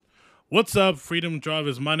What's up, freedom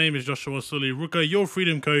drivers? My name is Joshua Sully Ruka, your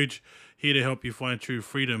freedom coach, here to help you find true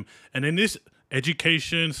freedom. And in this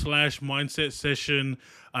education slash mindset session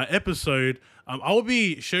episode, I will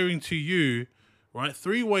be sharing to you, right,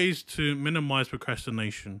 3 ways to minimize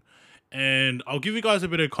procrastination. And I'll give you guys a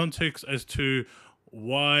bit of context as to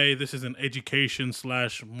why this is an education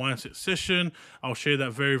slash mindset session. I'll share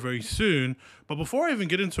that very, very soon. But before I even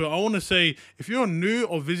get into it, I want to say, if you're new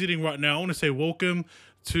or visiting right now, I want to say welcome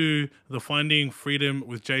to the Finding Freedom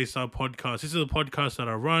with Jay Star podcast. This is a podcast that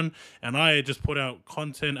I run, and I just put out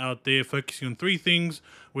content out there focusing on 3 things,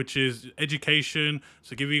 which is education,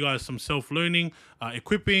 so give you guys some self-learning,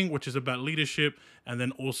 equipping, which is about leadership, and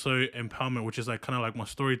then also empowerment, which is like kind of like my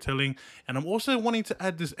storytelling. And I'm also wanting to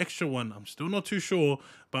add this extra one. I'm still not too sure,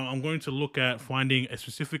 but I'm going to look at finding a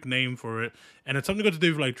specific name for it, and it's something got to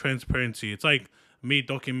do with like transparency. It's like me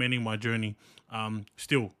documenting my journey,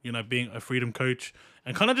 still, being a freedom coach,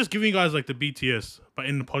 and kind of just giving you guys like the BTS, but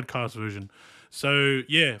in the podcast version. So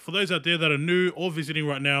yeah, for those out there that are new or visiting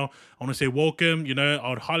right now, I want to say welcome. I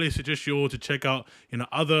would highly suggest you all to check out,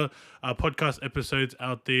 other podcast episodes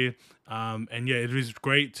out there. And yeah, it is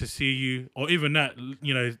great to see you, or even that,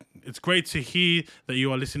 it's great to hear that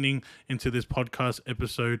you are listening into this podcast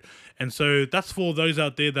episode. And so that's for those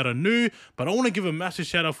out there that are new, but I want to give a massive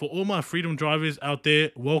shout out for all my freedom drivers out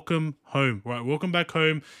there. Welcome home, right? Welcome back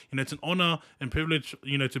home. It's an honor and privilege,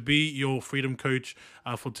 to be your freedom coach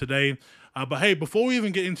for today. But hey, before we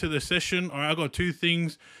even get into the session, all right, I got 2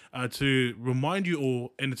 things to remind you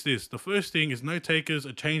all, and it's this. The first thing is note takers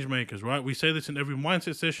are change makers, right? We say this in every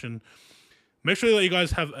mindset session. Make sure that you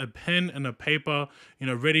guys have a pen and a paper,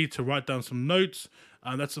 ready to write down some notes.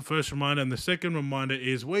 That's the first reminder. And the second reminder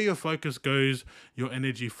is where your focus goes, your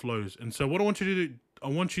energy flows. And so what I want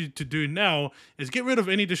you to do now is get rid of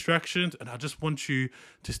any distractions, and I just want you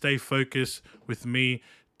to stay focused with me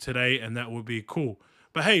today, and that will be cool.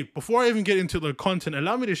 But hey, before I even get into the content,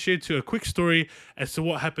 allow me to share to you a quick story as to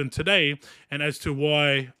what happened today and as to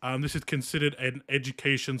why this is considered an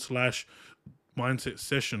education slash mindset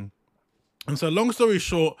session. And so long story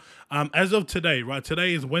short, as of today, right,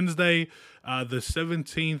 today is Wednesday, the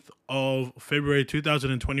 17th of February,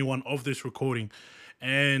 2021 of this recording.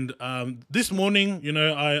 And this morning,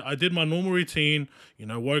 I did my normal routine,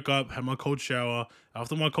 woke up, had my cold shower.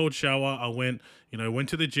 After my cold shower, I went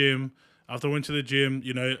to the gym. After I went to the gym,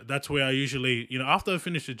 that's where I usually, after I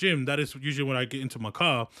finish the gym, that is usually when I get into my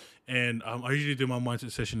car, and I usually do my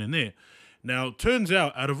mindset session in there. Now, turns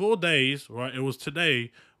out, out of all days, right, it was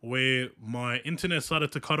today where my internet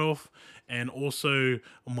started to cut off, and also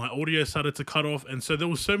my audio started to cut off. And so there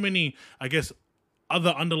was so many, I guess,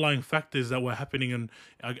 other underlying factors that were happening, and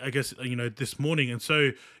I guess, this morning. And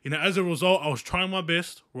so, as a result, I was trying my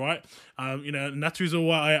best, right? And that's the reason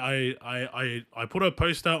why I put a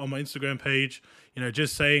post out on my Instagram page,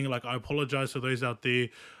 just saying, like, I apologize to those out there,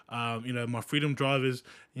 my freedom drivers,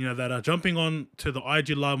 that are jumping on to the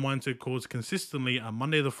IG Live Mindset calls consistently on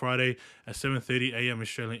Monday to Friday at 7:30 a.m.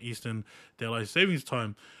 Australian Eastern Daylight Savings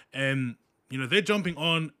Time. And they're jumping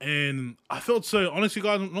on, and I felt so, honestly,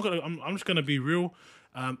 guys, I'm just gonna be real.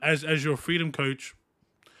 As your freedom coach,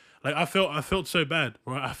 like I felt so bad,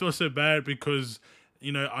 right? I felt so bad because,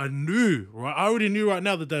 I knew, right? I already knew right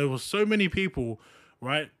now that there was so many people,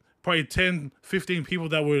 right? Probably 10, 15 people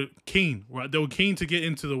that were keen, right? They were keen to get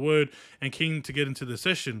into the word and keen to get into the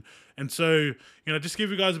session. And so, just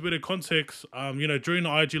give you guys a bit of context, during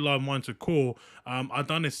the IG Live Mindset call, I've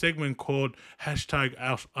done a segment called hashtag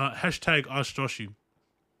Ask Joshi.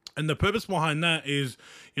 And the purpose behind that is,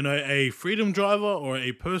 a freedom driver or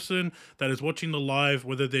a person that is watching the live,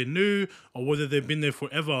 whether they're new or whether they've been there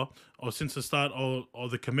forever or since the start or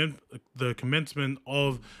the commencement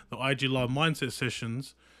of the IG Live Mindset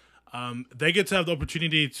sessions, they get to have the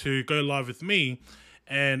opportunity to go live with me.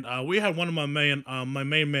 And we had one of my main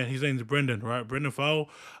man, his name's Brendan, right? Brendan Fowle.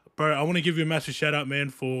 Bro, I want to give you a massive shout out, man,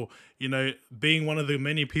 for, being one of the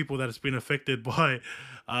many people that has been affected by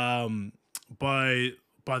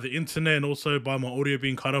the internet, and also by my audio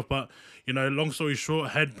being cut off. But, long story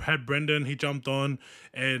short, had Brendan, he jumped on,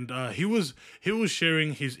 and he was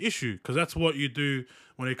sharing his issue, because that's what you do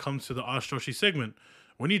when it comes to the Ask Joshi segment.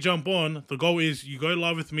 When you jump on, the goal is you go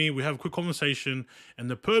live with me, we have a quick conversation, and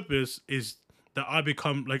the purpose is that I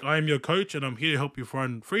become, like, I am your coach, and I'm here to help you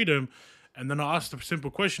find freedom. And then I ask the simple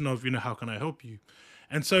question of, how can I help you?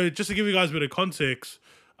 And so just to give you guys a bit of context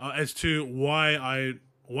as to why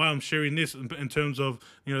I'm sharing this in terms of,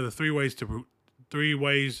 the 3 ways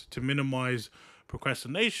to minimize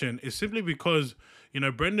procrastination, is simply because,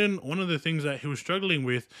 Brendan, one of the things that he was struggling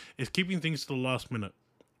with is keeping things to the last minute,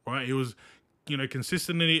 right? He was,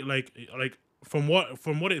 consistently, like from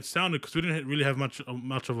what it sounded, because we didn't really have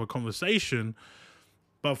much of a conversation.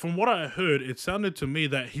 But from what I heard, it sounded to me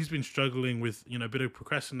that he's been struggling with, a bit of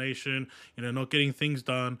procrastination, not getting things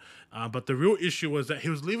done. But the real issue was that he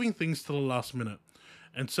was leaving things to the last minute.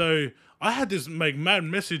 And so I had this mad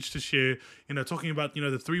message to share, talking about,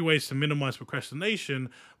 the 3 ways to minimize procrastination.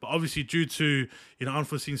 But obviously due to,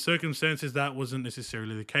 unforeseen circumstances, that wasn't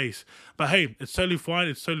necessarily the case. But hey, it's totally fine.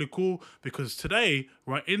 It's totally cool, because today,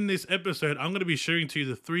 right, in this episode, I'm going to be sharing to you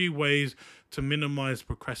the 3 ways to minimize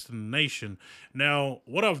procrastination. Now,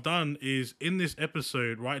 what I've done is in this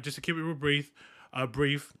episode, right, just to keep it real brief,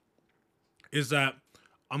 is that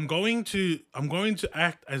I'm going to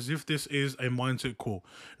act as if this is a mindset call.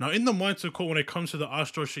 Now, in the mindset call, when it comes to the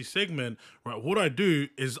Ask Joshi segment, right, what I do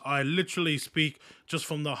is I literally speak just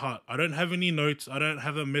from the heart. I don't have any notes. I don't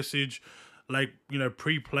have a message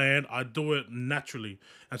pre-planned. I do it naturally.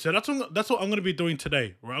 And so that's what I'm going to be doing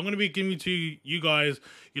today, right? I'm going to be giving to you guys,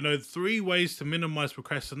 3 ways to minimize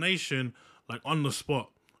procrastination, like on the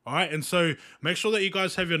spot. All right, and so make sure that you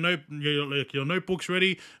guys have your notebooks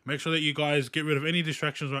ready. Make sure that you guys get rid of any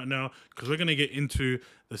distractions right now, because we're gonna get into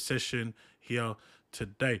the session here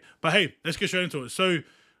today. But hey, let's get straight into it. So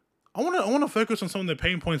I wanna focus on some of the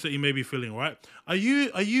pain points that you may be feeling. Right? Are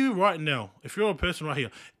you right now? If you're a person right here,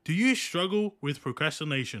 do you struggle with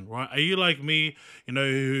procrastination? Right? Are you like me?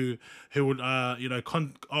 Who would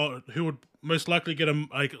who would most likely get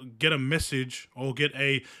a message or get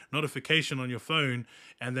a notification on your phone,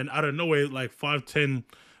 and then out of nowhere, like 5, 10,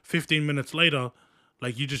 15 minutes later,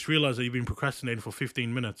 like you just realize that you've been procrastinating for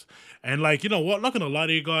 15 minutes. And like, you know what? Not gonna lie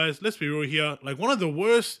to you guys, let's be real here. Like, one of the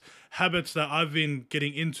worst habits that I've been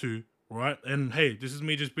getting into, right? And hey, this is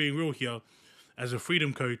me just being real here as a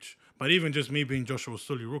freedom coach, but even just me being Joshua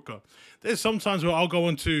Sully Ruka. There's sometimes where I'll go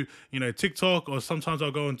into, TikTok, or sometimes I'll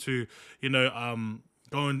go into, go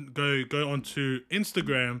onto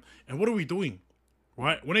Instagram, and what are we doing,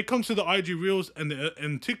 right? When it comes to the IG Reels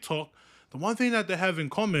and TikTok, the one thing that they have in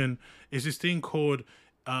common is this thing called,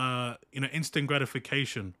 instant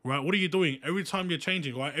gratification, right? What are you doing? Every time you're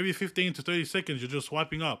changing, right? Every 15 to 30 seconds, you're just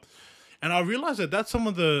swiping up. And I realized that that's some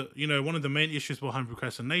of the, one of the main issues behind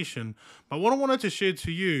procrastination. But what I wanted to share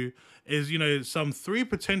to you is, some 3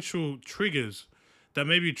 potential triggers that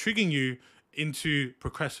may be triggering you into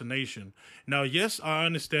procrastination. Now, yes, I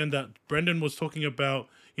understand that Brendan was talking about,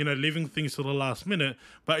 leaving things to the last minute,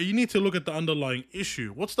 but you need to look at the underlying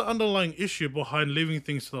issue. What's the underlying issue behind leaving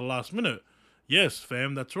things to the last minute? Yes,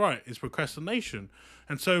 fam, that's right. It's procrastination.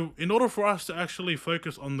 And so in order for us to actually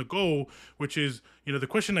focus on the goal, which is, the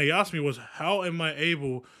question that he asked me was, how am I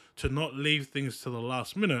able to not leave things to the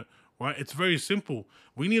last minute, right? It's very simple.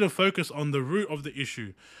 We need to focus on the root of the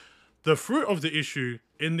issue. The fruit of the issue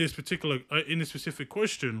in this specific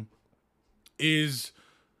question is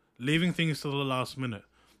leaving things to the last minute.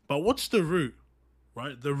 But what's the root,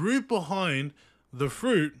 right? The root behind the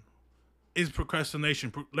fruit is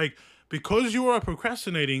procrastination. Like, because you are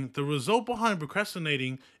procrastinating, the result behind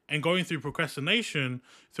procrastinating and going through procrastination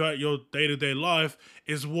throughout your day-to-day life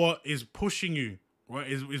is what is pushing you,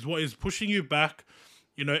 right? Is what is pushing you back,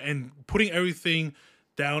 and putting everything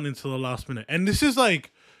down into the last minute. And this is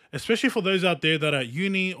like, especially for those out there that are at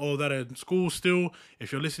uni or that are in school still,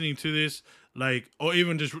 if you're listening to this, like, or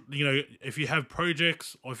even just, if you have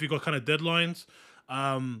projects or if you got kind of deadlines,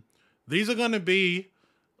 these are going to be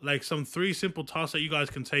like some 3 simple tasks that you guys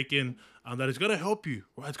can take in that is going to help you,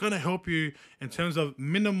 right? It's going to help you in terms of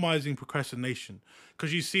minimizing procrastination.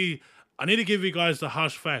 Because you see, I need to give you guys the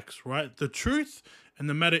harsh facts, right? The truth and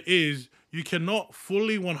the matter is, you cannot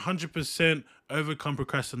fully 100% overcome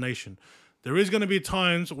procrastination. There is going to be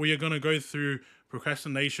times where you're going to go through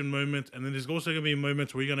procrastination moments, and then there's also going to be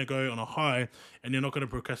moments where you're going to go on a high and you're not going to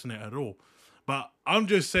procrastinate at all. But I'm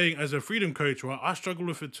just saying, as a freedom coach, right, I struggle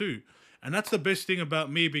with it too. And that's the best thing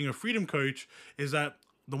about me being a freedom coach, is that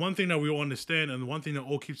the one thing that we all understand and the one thing that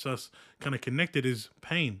all keeps us kind of connected is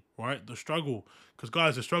pain, right? The struggle. Because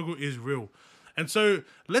guys, the struggle is real. And so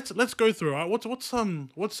let's go through, right? Let's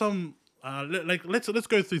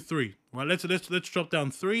go through 3, right? Let's drop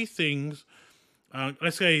down 3 things.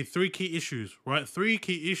 Let's say 3 key issues, right? 3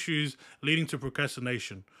 key issues leading to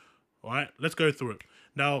procrastination. All right, let's go through it.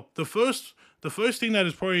 Now, the first thing that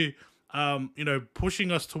is probably pushing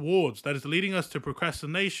us towards, that is leading us to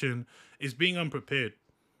procrastination, is being unprepared.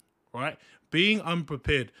 Right? Being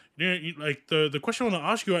unprepared. Like the question I want to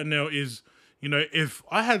ask you right now is, if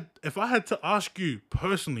I had to ask you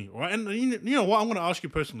personally, right? And you know what, I'm going to ask you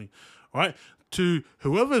personally, right? To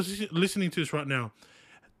whoever's listening to this right now,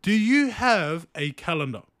 do you have a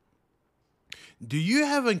calendar? Do you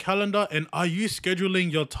have a calendar, and are you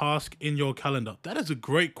scheduling your task in your calendar? That is a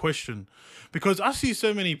great question, because I see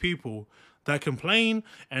so many people that complain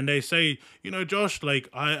and they say, Josh, like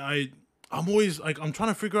I'm always like, I'm trying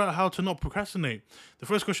to figure out how to not procrastinate. The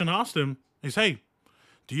first question I ask them is, hey,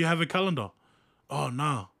 do you have a calendar? Oh,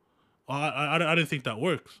 nah. I don't think that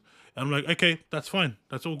works. And I'm like, okay, that's fine.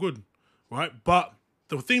 That's all good, right? But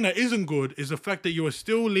the thing that isn't good is the fact that you are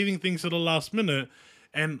still leaving things to the last minute,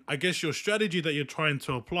 and I guess your strategy that you're trying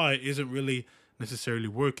to apply isn't really necessarily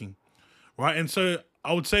working, right? And so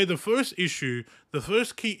I would say the first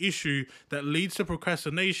key issue that leads to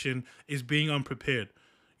procrastination is being unprepared.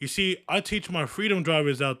 You see, I teach my freedom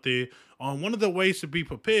drivers out there on one of the ways to be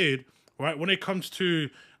prepared, right? When it comes to,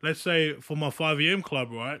 let's say, for my 5 a.m.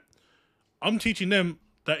 club, right? I'm teaching them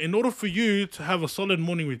that in order for you to have a solid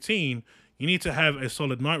morning routine, you need to have a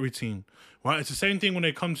solid night routine, right? It's the same thing when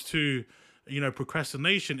it comes to,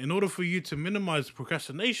 procrastination. In order for you to minimize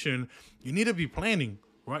procrastination, you need to be planning,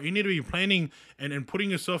 right? You need to be planning and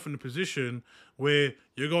putting yourself in a position where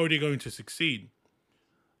you're already going to succeed.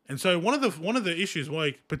 And so one of the issues,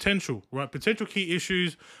 like potential key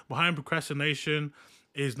issues behind procrastination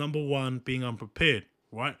is, number one, being unprepared,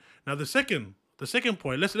 right? Now the second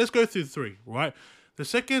point, let's go through three, right? The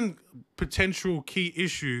second potential key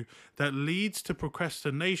issue that leads to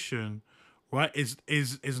procrastination, right,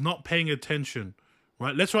 is not paying attention,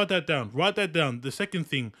 right? Let's write that down. Write that down. The second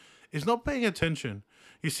thing is not paying attention.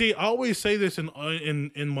 You see, I always say this in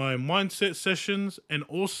my mindset sessions and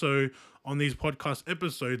also on these podcast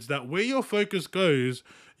episodes, that where your focus goes,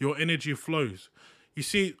 your energy flows. You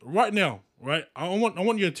see, right now, right, I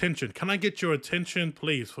want your attention. Can I get your attention,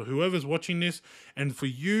 please, for whoever's watching this and for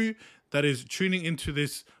you that is tuning into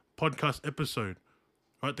this podcast episode,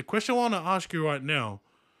 right? The question I want to ask you right now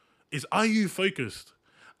is, are you focused?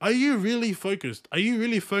 Are you really focused? Are you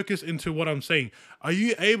really focused into what I'm saying? Are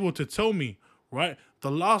you able to tell me, right,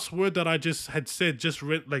 the last word that I just had said just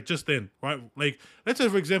then, right? Like, let's say,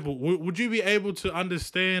 for example, would you be able to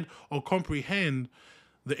understand or comprehend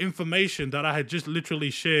the information that I had just literally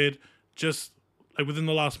shared just like within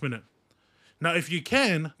the last minute? Now, if you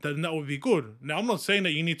can, then that would be good. Now, I'm not saying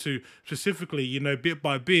that you need to specifically, bit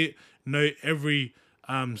by bit, know every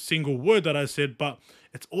single word that I said, but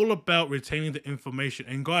it's all about retaining the information.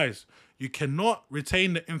 And guys, you cannot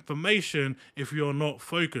retain the information if you're not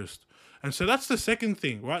focused. And so that's the second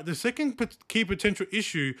thing, right? The second key potential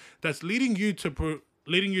issue that's leading you to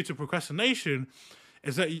procrastination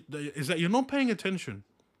is that you're not paying attention,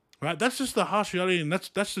 right? That's just the harsh reality, and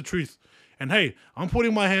that's the truth. And hey, I'm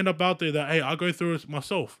putting my hand up out there that, hey, I go through it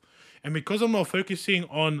myself. And because I'm not focusing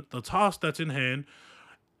on the task that's in hand,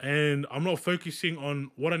 and I'm not focusing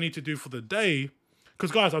on what I need to do for the day,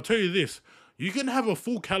 because guys, I'll tell you this, you can have a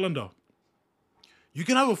full calendar. You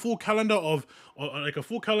can have a full calendar or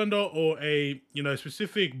a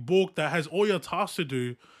specific book that has all your tasks to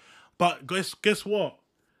do, but guess what?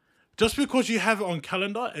 Just because you have it on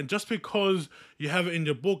calendar and just because you have it in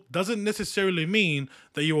your book doesn't necessarily mean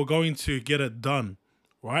that you are going to get it done,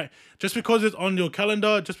 right? Just because it's on your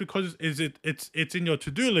calendar, just because it's in your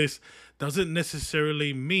to-do list, doesn't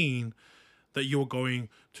necessarily mean that you're going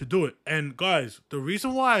to do it. And guys, the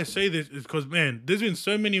reason why I say this is because, man, there's been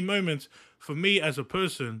so many moments for me as a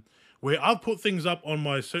person where I've put things up on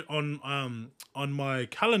my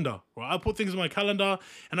calendar, right? I put things on my calendar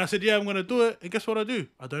and I said, yeah, I'm going to do it. And guess what I do?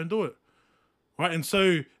 I don't do it, right? And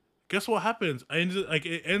so guess what happens?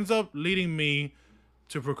 It ends up leading me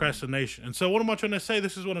to procrastination. And so what am I trying to say?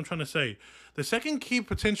 This is what I'm trying to say. The second key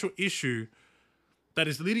potential issue that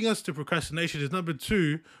is leading us to procrastination is, number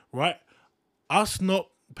two, right? Us not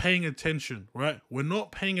paying attention, right? We're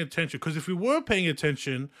not paying attention, because if we were paying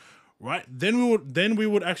attention, right, then we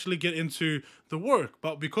would actually get into the work.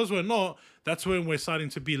 But because we're not, that's when we're starting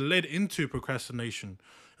to be led into procrastination.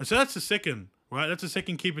 And so that's the second, right? That's the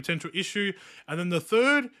second key potential issue. And then the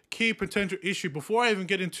third key potential issue, before I even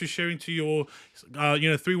get into sharing to you all,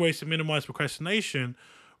 3 ways to minimize procrastination,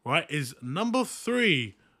 right, is number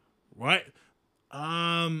 3, right?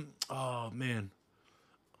 Oh man.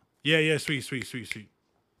 Yeah, sweet.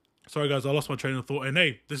 Sorry guys, I lost my train of thought. And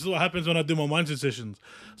hey, this is what happens when I do my mindset sessions.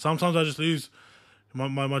 Sometimes I just lose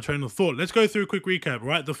my train of thought. Let's go through a quick recap,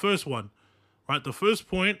 right? The first one, right? The first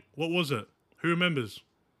point, what was it? Who remembers?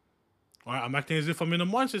 All right, I'm acting as if I'm in a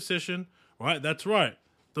mindset session, right? That's right.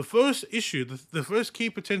 The first issue, the first key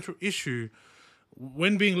potential issue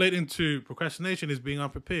when being led into procrastination is being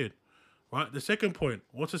unprepared, right? The second point,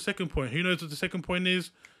 what's the second point? Who knows what the second point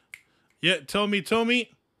is? Yeah, tell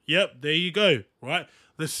me. Yep, there you go, right?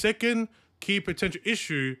 The second key potential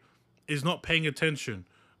issue is not paying attention,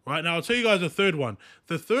 right? Now, I'll tell you guys the third one.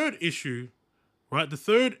 The third issue right? The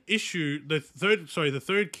third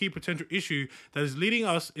key potential issue that is leading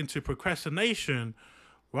us into procrastination,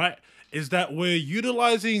 right, is that we're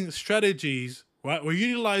utilizing strategies, right? We're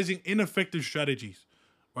utilizing ineffective strategies,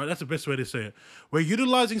 right? That's the best way to say it. We're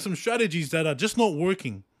utilizing some strategies that are just not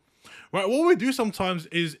working, right? What we do sometimes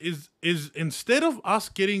is instead of us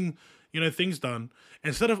getting, things done,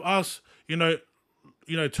 instead of us,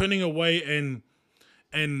 turning away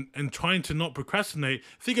and trying to not procrastinate,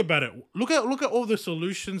 think about it. Look at all the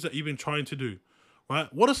solutions that you've been trying to do,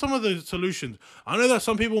 right? What are some of the solutions? I know that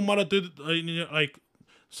some people might have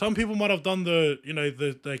some people might have done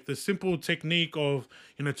the simple technique of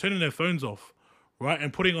turning their phones off, right,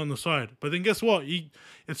 and putting it on the side. But then guess what?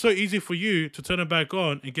 It's so easy for you to turn it back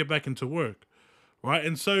on and get back into work, right?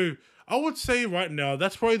 And so I would say right now,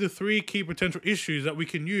 that's probably the three key potential issues that we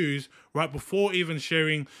can use right before even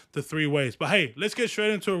sharing the 3 ways. But hey, let's get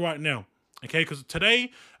straight into it right now, okay? Because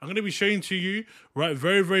today I'm going to be sharing to you, right,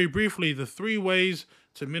 very, very briefly, the 3 ways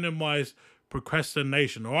to minimize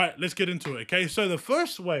procrastination. All right, let's get into it, okay? So the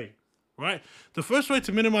first way, right,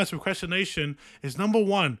 to minimize procrastination is number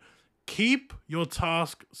 1, keep your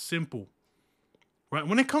task simple, right?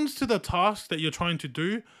 When it comes to the task that you're trying to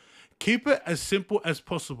do, keep it as simple as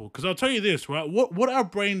possible. Because I'll tell you this, right? What our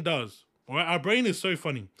brain does, all right? Our brain is so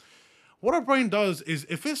funny. What our brain does is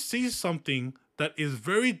if it sees something that is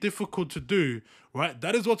very difficult to do, right?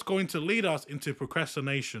 That is what's going to lead us into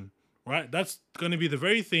procrastination, right? That's going to be the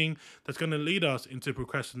very thing that's going to lead us into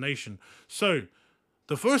procrastination. So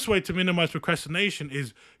the first way to minimize procrastination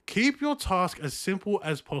is keep your task as simple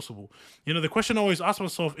as possible. The question I always ask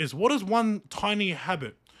myself is, what is one tiny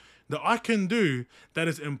habit that I can do that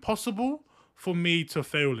is impossible for me to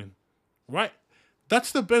fail in, right?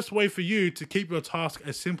 That's the best way for you to keep your task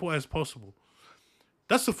as simple as possible.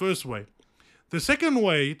 That's the first way. The second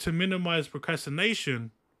way to minimize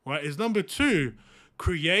procrastination, right, is number 2,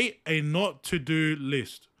 create a not to do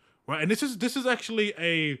list, right? And this is actually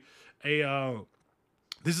a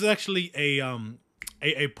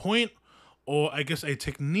point, or I guess a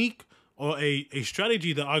technique, or a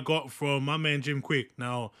strategy that I got from my man Jim Kwik.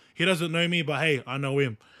 Now, he doesn't know me, but hey, I know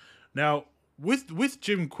him. Now, with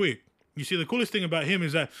Jim Kwik, you see, the coolest thing about him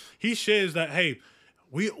is that he shares that, hey,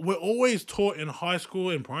 we're always taught in high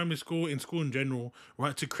school, in primary school, in school in general,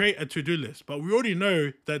 right, to create a to-do list. But we already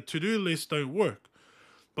know that to-do lists don't work.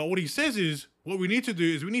 But what he says is, what we need to do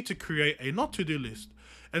is we need to create a not to-do list.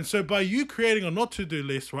 And so by you creating a not to-do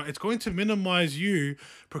list, right, it's going to minimize you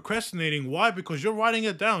procrastinating. Why? Because you're writing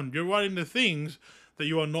it down. You're writing the things that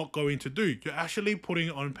you are not going to do. You're actually putting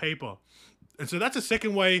it on paper. And so that's a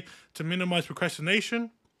second way to minimize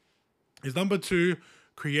procrastination, is number 2,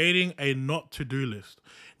 creating a not to-do list.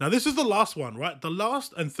 Now, this is the last one, right? The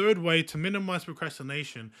last and third way to minimize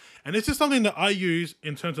procrastination. And this is something that I use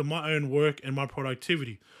in terms of my own work and my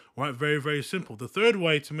productivity, right? Very, very simple. The third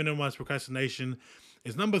way to minimize procrastination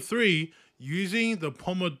is number 3, using the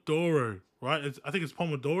Pomodoro, right? I think it's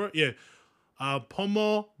Pomodoro. Yeah.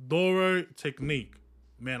 Pomodoro technique.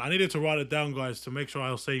 Man, I needed to write it down, guys, to make sure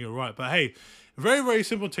I was saying it right. But hey, very, very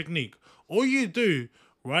simple technique. All you do,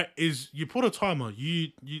 right, is you put a timer. You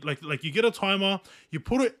get a timer, you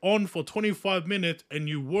put it on for 25 minutes and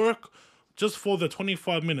you work just for the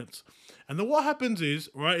 25 minutes. And then what happens is,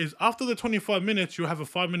 right, is after the 25 minutes, you'll have a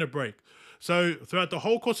 5-minute break. So throughout the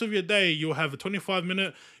whole course of your day, you'll have a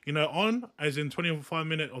 25-minute, on, as in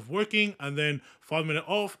 25-minute of working, and then 5-minute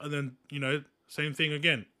off, and then, same thing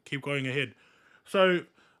again. Keep going ahead. So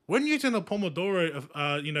when using the Pomodoro,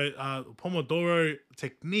 Pomodoro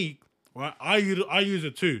technique, right, I use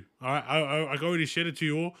it too. All right, I already shared it to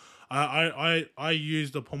you all. I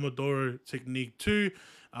use the Pomodoro technique too,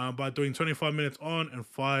 by doing 25 minutes on and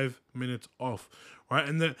 5 minutes off, right?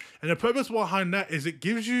 And the purpose behind that is it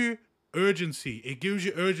gives you urgency. It gives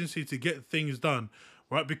you urgency to get things done,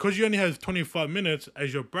 right? Because you only have 25 minutes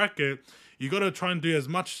as your bracket, you got to try and do as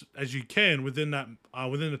much as you can within that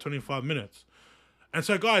within the 25 minutes. And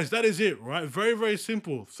so, guys, that is it, right? Very, very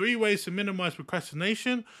simple. 3 ways to minimize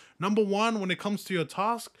procrastination. Number 1, when it comes to your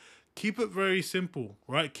task, keep it very simple,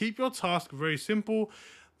 right? Keep your task very simple.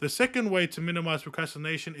 The second way to minimize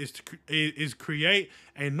procrastination is create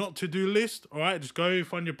a not to do list. All right, just go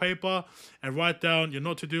find your paper and write down your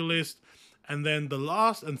not to do list. And then the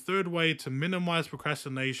last and third way to minimize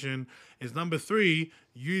procrastination is number 3,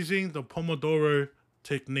 using the Pomodoro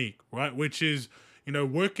technique, right? Which is,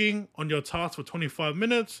 working on your task for 25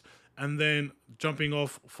 minutes and then jumping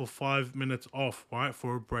off for 5 minutes off, right,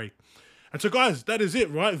 for a break. And so, guys, that is it,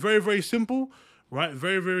 right? Very, very simple, right?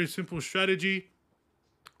 Very, very simple strategy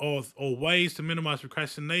or ways to minimize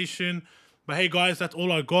procrastination. But hey, guys, that's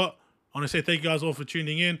all I got. I want to say thank you guys all for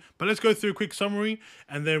tuning in. But let's go through a quick summary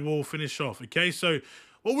and then we'll finish off. Okay, so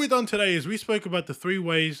what we've done today is we spoke about the 3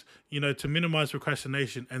 ways, to minimize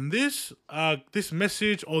procrastination. And this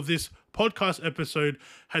message or this podcast episode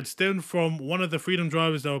had stemmed from one of the Freedom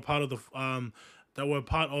Drivers that were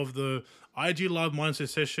part of the IG Live Mindset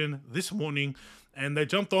session this morning. And they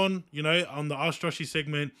jumped on the Ask Joshy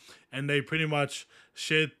segment, and they pretty much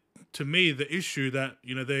shared to me the issue that,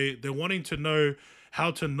 they're wanting to know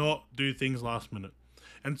how to not do things last minute.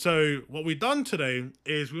 And so what we've done today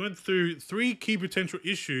is we went through 3 key potential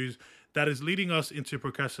issues that is leading us into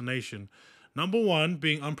procrastination. Number 1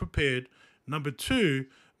 being unprepared. Number 2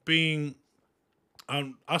 being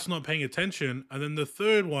us not paying attention. And then the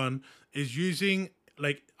third one is using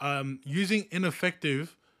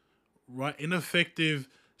ineffective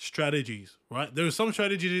strategies, right? There are some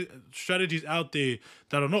strategies out there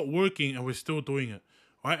that are not working and we're still doing it.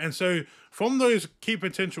 Right. And so from those key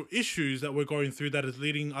potential issues that we're going through that is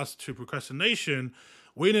leading us to procrastination,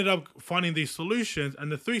 we ended up finding these solutions.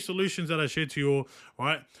 And the 3 solutions that I shared to you all,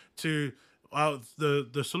 right,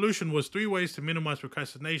 the solution was 3 ways to minimize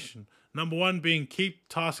procrastination. Number 1 being keep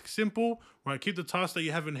tasks simple, right? Keep the tasks that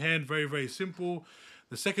you have in hand very, very simple.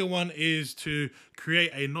 The second one is to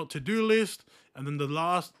create a not to-do list. And then the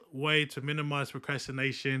last way to minimize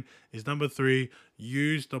procrastination is number 3,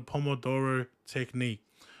 use the Pomodoro technique.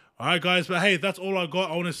 All right, guys. But hey, that's all I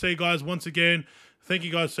got. I want to say, guys, once again, thank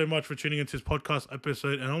you guys so much for tuning into this podcast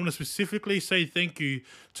episode. And I want to specifically say thank you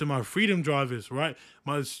to my Freedom Drivers, right?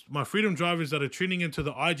 My Freedom Drivers that are tuning into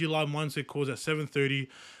the IG Live Mindset calls at 7:30,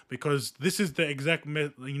 because this is the exact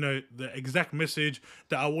message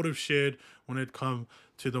that I would have shared when it come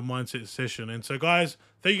to the mindset session. And so, guys,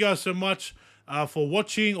 thank you guys so much for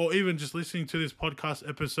watching or even just listening to this podcast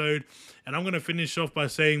episode. And I'm going to finish off by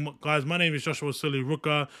saying, guys, my name is Joshua Sully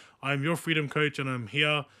Ruka. I'm your freedom coach, and I'm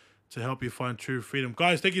here to help you find true freedom.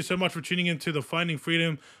 Guys, thank you so much for tuning into the Finding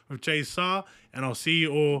Freedom with Jay Sah, and I'll see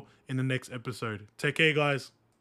you all in the next episode. Take care, guys.